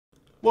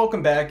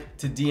Welcome back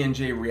to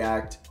D&J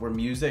React, where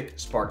music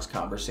sparks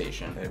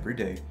conversation. Every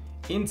day.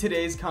 In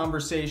today's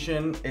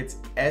conversation, it's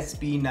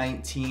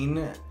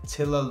SB19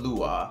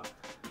 TILALUHA.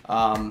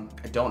 I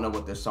don't know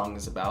what this song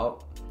is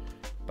about,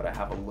 but I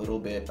have a little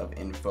bit of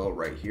info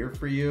right here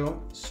for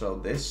you. So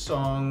this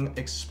song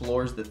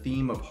explores the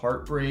theme of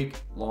heartbreak,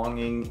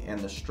 longing, and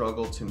the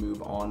struggle to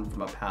move on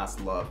from a past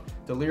love.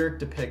 The lyric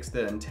depicts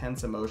the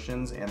intense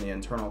emotions and the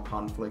internal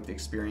conflict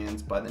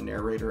experienced by the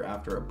narrator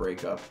after a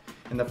breakup.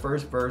 In the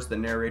first verse, the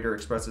narrator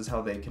expresses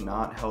how they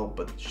cannot help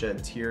but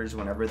shed tears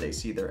whenever they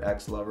see their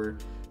ex-lover.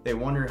 They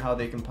wonder how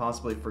they can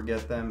possibly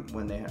forget them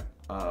when they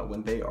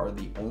are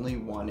the only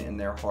one in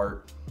their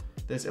heart.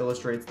 This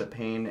illustrates the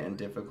pain and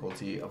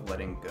difficulty of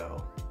letting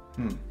go.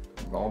 We've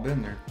all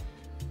been there.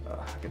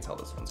 I can tell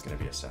this one's gonna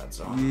be a sad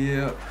song.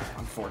 Yep.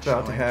 Unfortunately.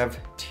 About to have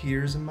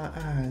tears in my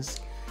eyes.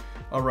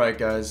 All right,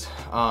 guys.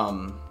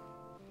 All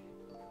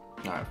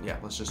right, yeah,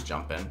 let's just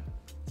jump in.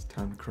 It's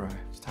time to cry.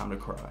 It's time to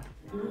cry.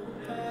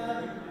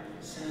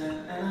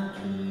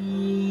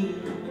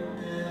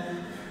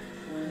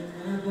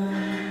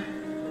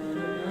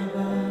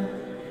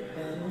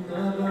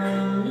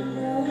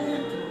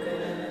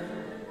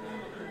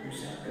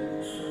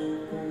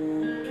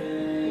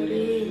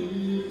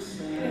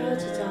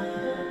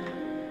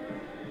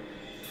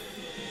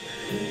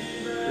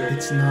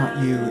 It's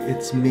not you,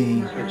 it's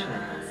me.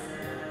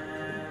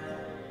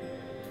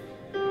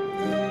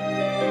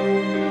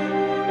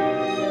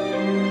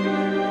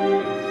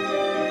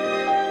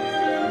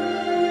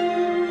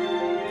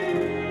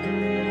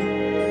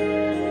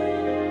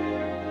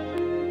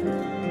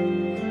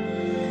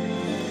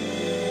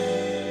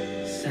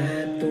 Sa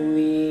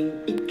tuwing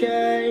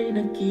ika'y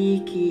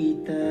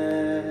nakikita,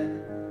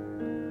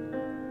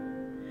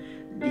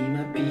 di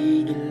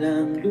mapigil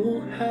ang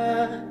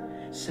luha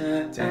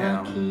sa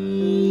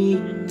aking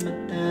mata.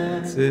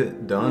 That's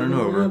it, done and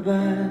over.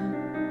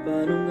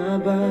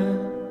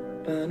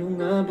 Paano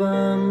nga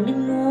bang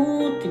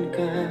limutin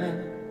ka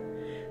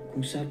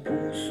kung sa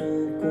puso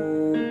ko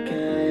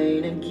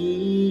ika'y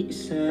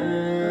nag-iisa?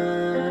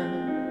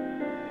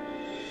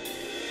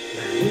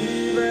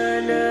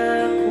 Iba na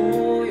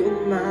ako'y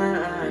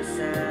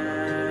umaasa,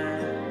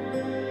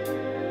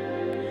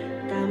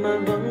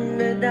 tama bang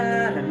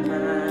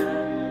nadarama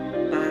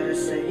para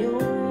sa'yo,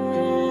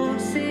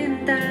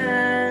 sinta?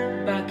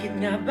 Bakit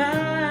nga ba?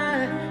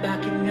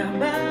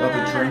 About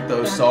to drink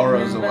those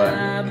sorrows away.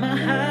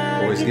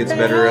 Always gets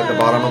better at the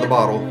bottom of the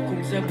bottle.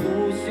 Kung sa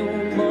puso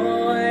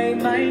mo ay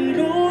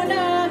mayroon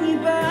ang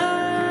iba,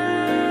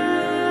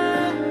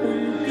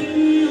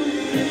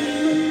 unti-unti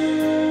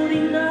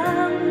manurin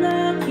ang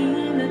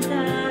aking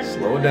nadarama.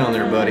 Slow it down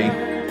there, buddy.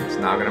 It's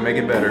not gonna make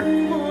it better.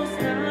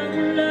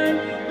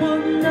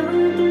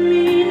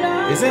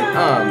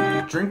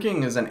 Isn't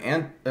drinking is a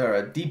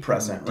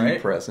depressant, right?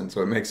 Depressant,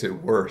 so it makes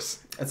it worse.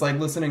 It's like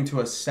listening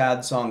to a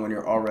sad song when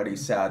you're already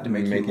sad to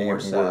make you Making more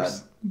it sad.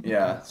 worse.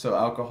 Yeah, so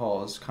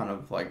alcohol is kind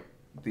of like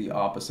the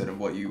opposite of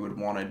what you would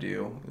want to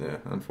do. Yeah,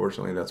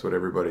 unfortunately, that's what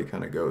everybody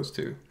kind of goes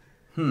to.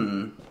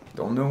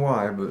 Don't know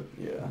why, but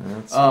Yeah.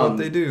 that's what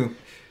they do.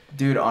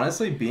 Dude,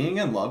 honestly, being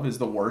in love is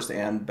the worst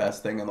and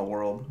best thing in the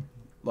world.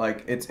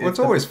 Like it's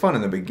Always fun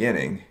in the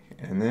beginning,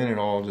 and then it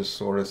all just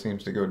sort of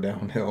seems to go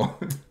downhill.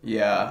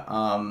 Yeah,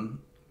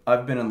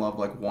 I've been in love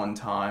like one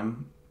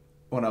time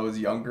when I was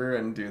younger,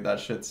 and dude, that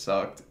shit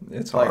sucked.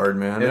 It's Like, hard,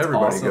 man. it's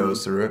Everybody awesome.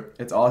 goes through it.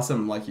 It's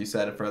awesome, like you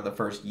said, for the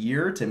first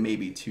year to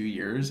maybe 2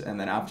 years, and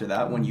then after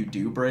that, when you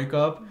do break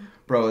up,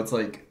 bro, it's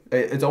like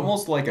it's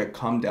almost like a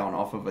come down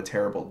off of a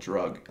terrible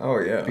drug. Oh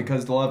yeah,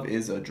 Because love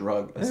is a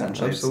drug,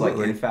 essentially. It's like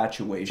absolutely.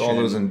 infatuation. it's all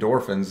those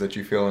endorphins that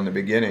you feel in the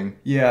beginning.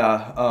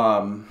 Yeah,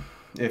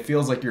 it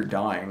feels like you're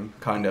dying,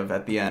 kind of,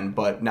 at the end.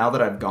 But now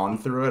that I've gone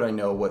through it, I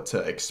know what to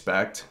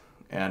expect,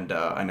 and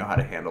I know how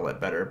to handle it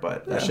better.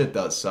 But that shit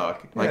does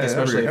suck. Like, Yeah,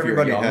 especially if you're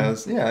everybody young.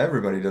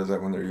 everybody does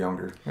that when they're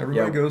younger.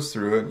 Everybody goes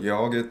through it. You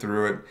all get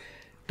through it.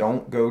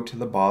 Don't go to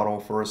the bottle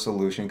for a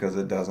solution because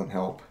it doesn't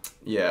help.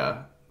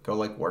 Yeah, go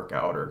like work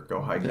out or go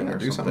hiking or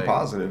do something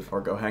positive. or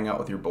go hang out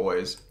with your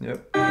boys.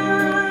 Yep.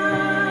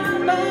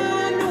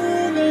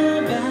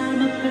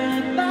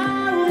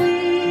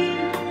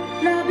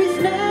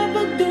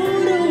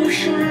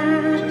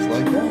 Just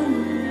like that.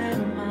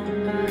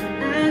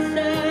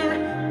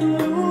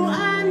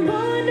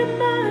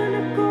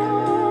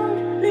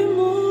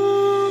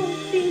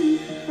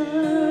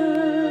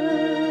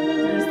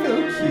 So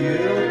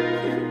cute.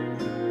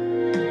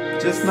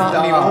 Just not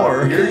Stop. anymore.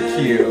 You're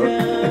cute.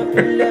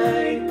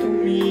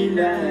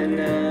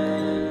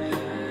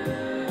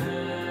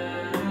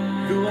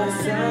 Luha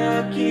sa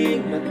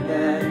aking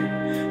mata,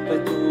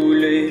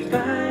 patuloy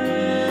pa.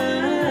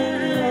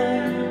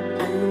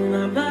 Ano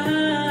nga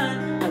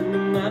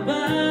ba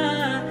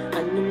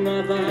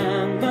ang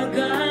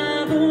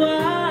magagawa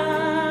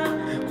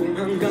kung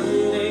hanggang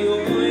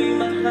ngayon'y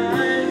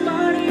mahal pa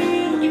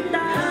rin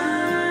kita?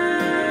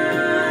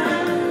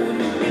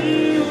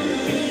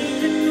 Unti-unti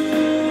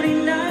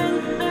nanurin ang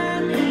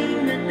aking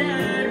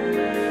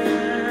nadarama.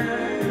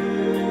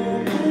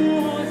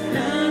 Buhos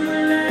ng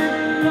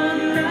ulan, huwag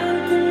nang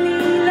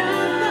tumila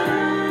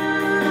pa.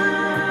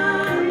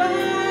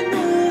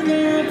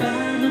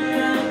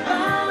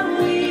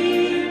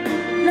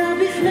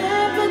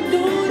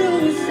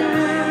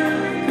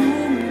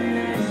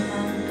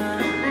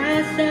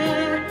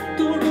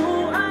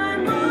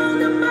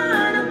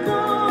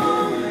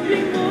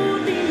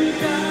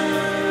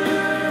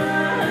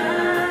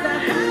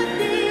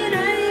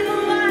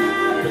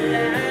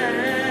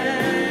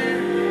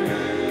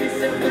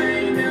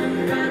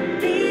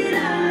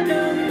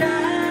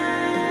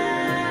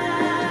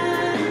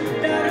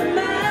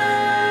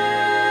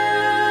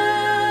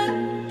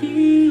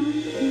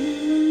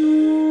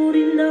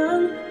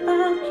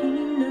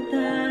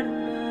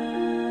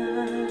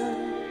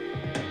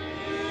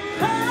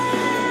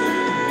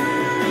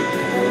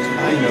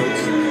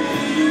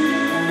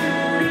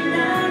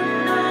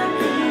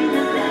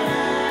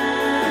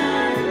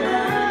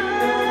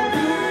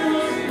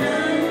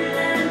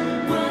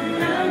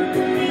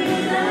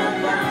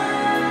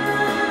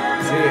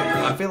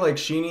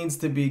 she needs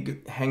to be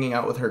hanging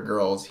out with her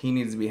girls. He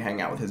needs to be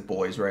hanging out with his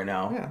boys right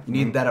now. Yeah. You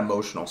need that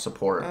emotional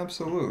support.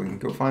 Absolutely.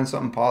 Go find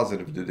something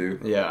positive to do.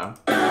 Yeah.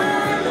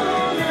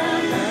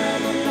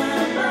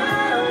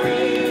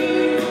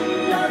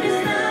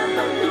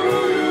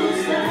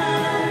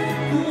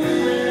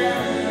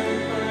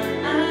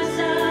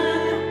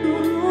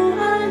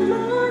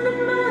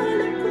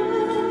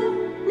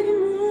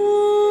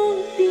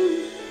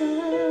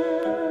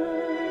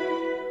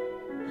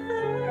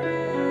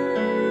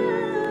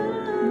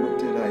 What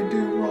did I do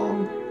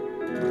wrong?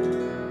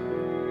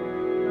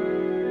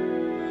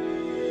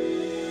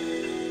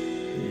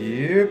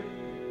 Yep.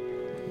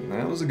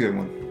 That was a good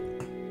one.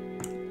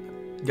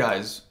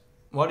 Guys,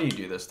 why do you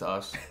do this to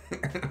us?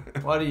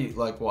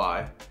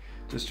 Why?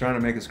 Just trying to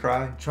make us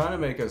cry? Trying to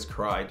make us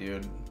cry,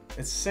 dude.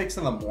 It's 6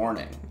 in the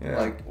morning. Yeah.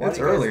 Like, why It's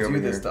do you guys early do over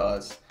this here. to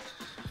us?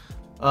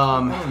 I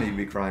don't need to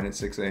be crying at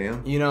 6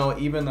 a.m. You know,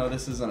 even though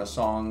this isn't a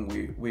song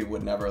we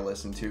would never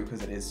listen to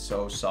because it is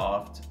so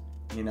soft,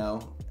 you know,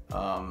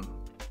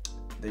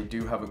 they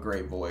do have a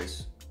great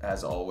voice,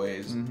 as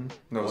always.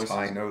 Those Voices-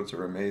 high notes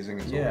are amazing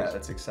as Yeah, always.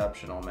 it's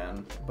exceptional,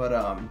 man. But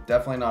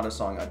definitely not a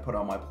song I'd put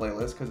on my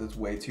playlist because it's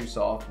way too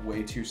soft,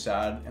 way too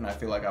sad, and I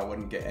feel like I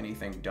wouldn't get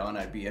anything done.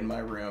 I'd be in my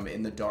room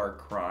in the dark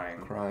crying.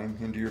 Crying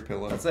into your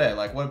pillow. That's it.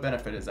 Like, what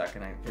benefit is that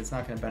gonna? It's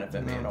not gonna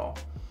benefit me at all.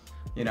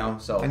 You know.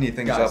 So I need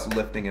things guys,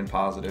 uplifting and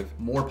positive.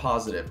 more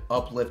positive,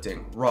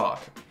 uplifting,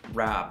 rock,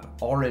 rap,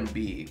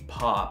 R&B,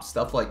 pop,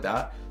 stuff like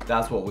that.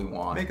 That's what we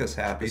want. Make us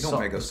happy. The Don't so-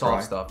 make the us soft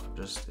cry. stuff,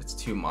 just it's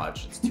too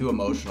much. It's too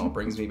emotional. It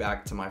brings me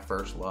back to my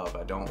first love.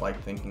 I don't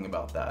like thinking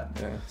about that.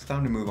 Yeah, it's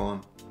time to move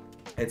on.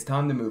 It's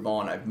time to move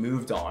on. I've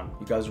moved on.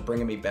 You guys are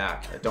bringing me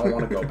back. I don't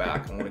want to go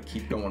back. I want to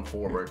keep going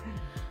forward.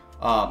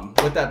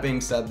 With that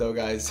being said, though,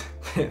 guys,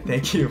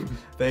 thank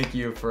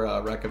you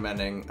for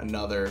recommending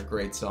another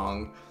great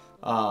song.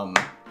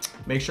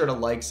 Make sure to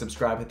like,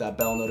 subscribe, hit that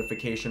bell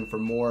notification for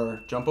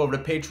more. Jump over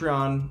to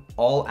Patreon,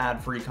 all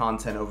ad-free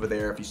content over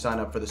there. If you sign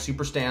up for the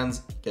Super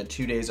Stands, get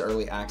 2 days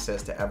early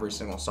access to every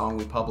single song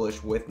we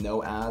publish with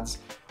no ads.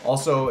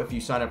 Also, if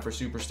you sign up for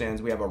Super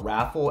Stands, we have a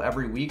raffle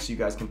every week, so you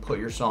guys can put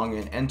your song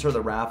in, enter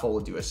the raffle,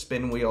 we'll do a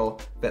spin wheel.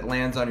 If it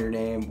lands on your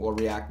name, we'll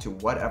react to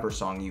whatever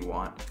song you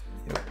want.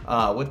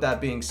 With that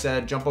being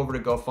said, jump over to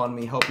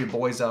GoFundMe, help your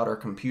boys out. Our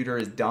computer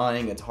is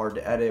dying. It's hard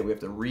to edit. We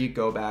have to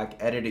go back,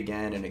 edit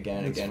again and again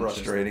and It's again.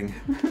 frustrating.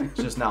 It's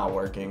just not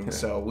working.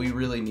 So we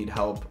really need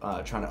help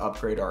trying to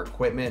upgrade our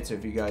equipment. So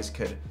if you guys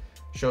could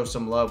show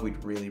some love,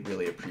 we'd really,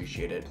 really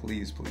appreciate it.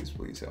 Please, please,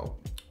 please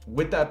help.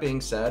 With that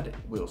being said,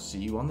 we'll see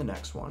you on the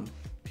next one.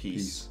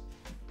 Peace.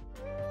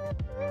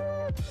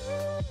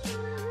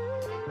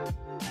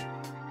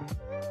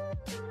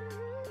 Peace.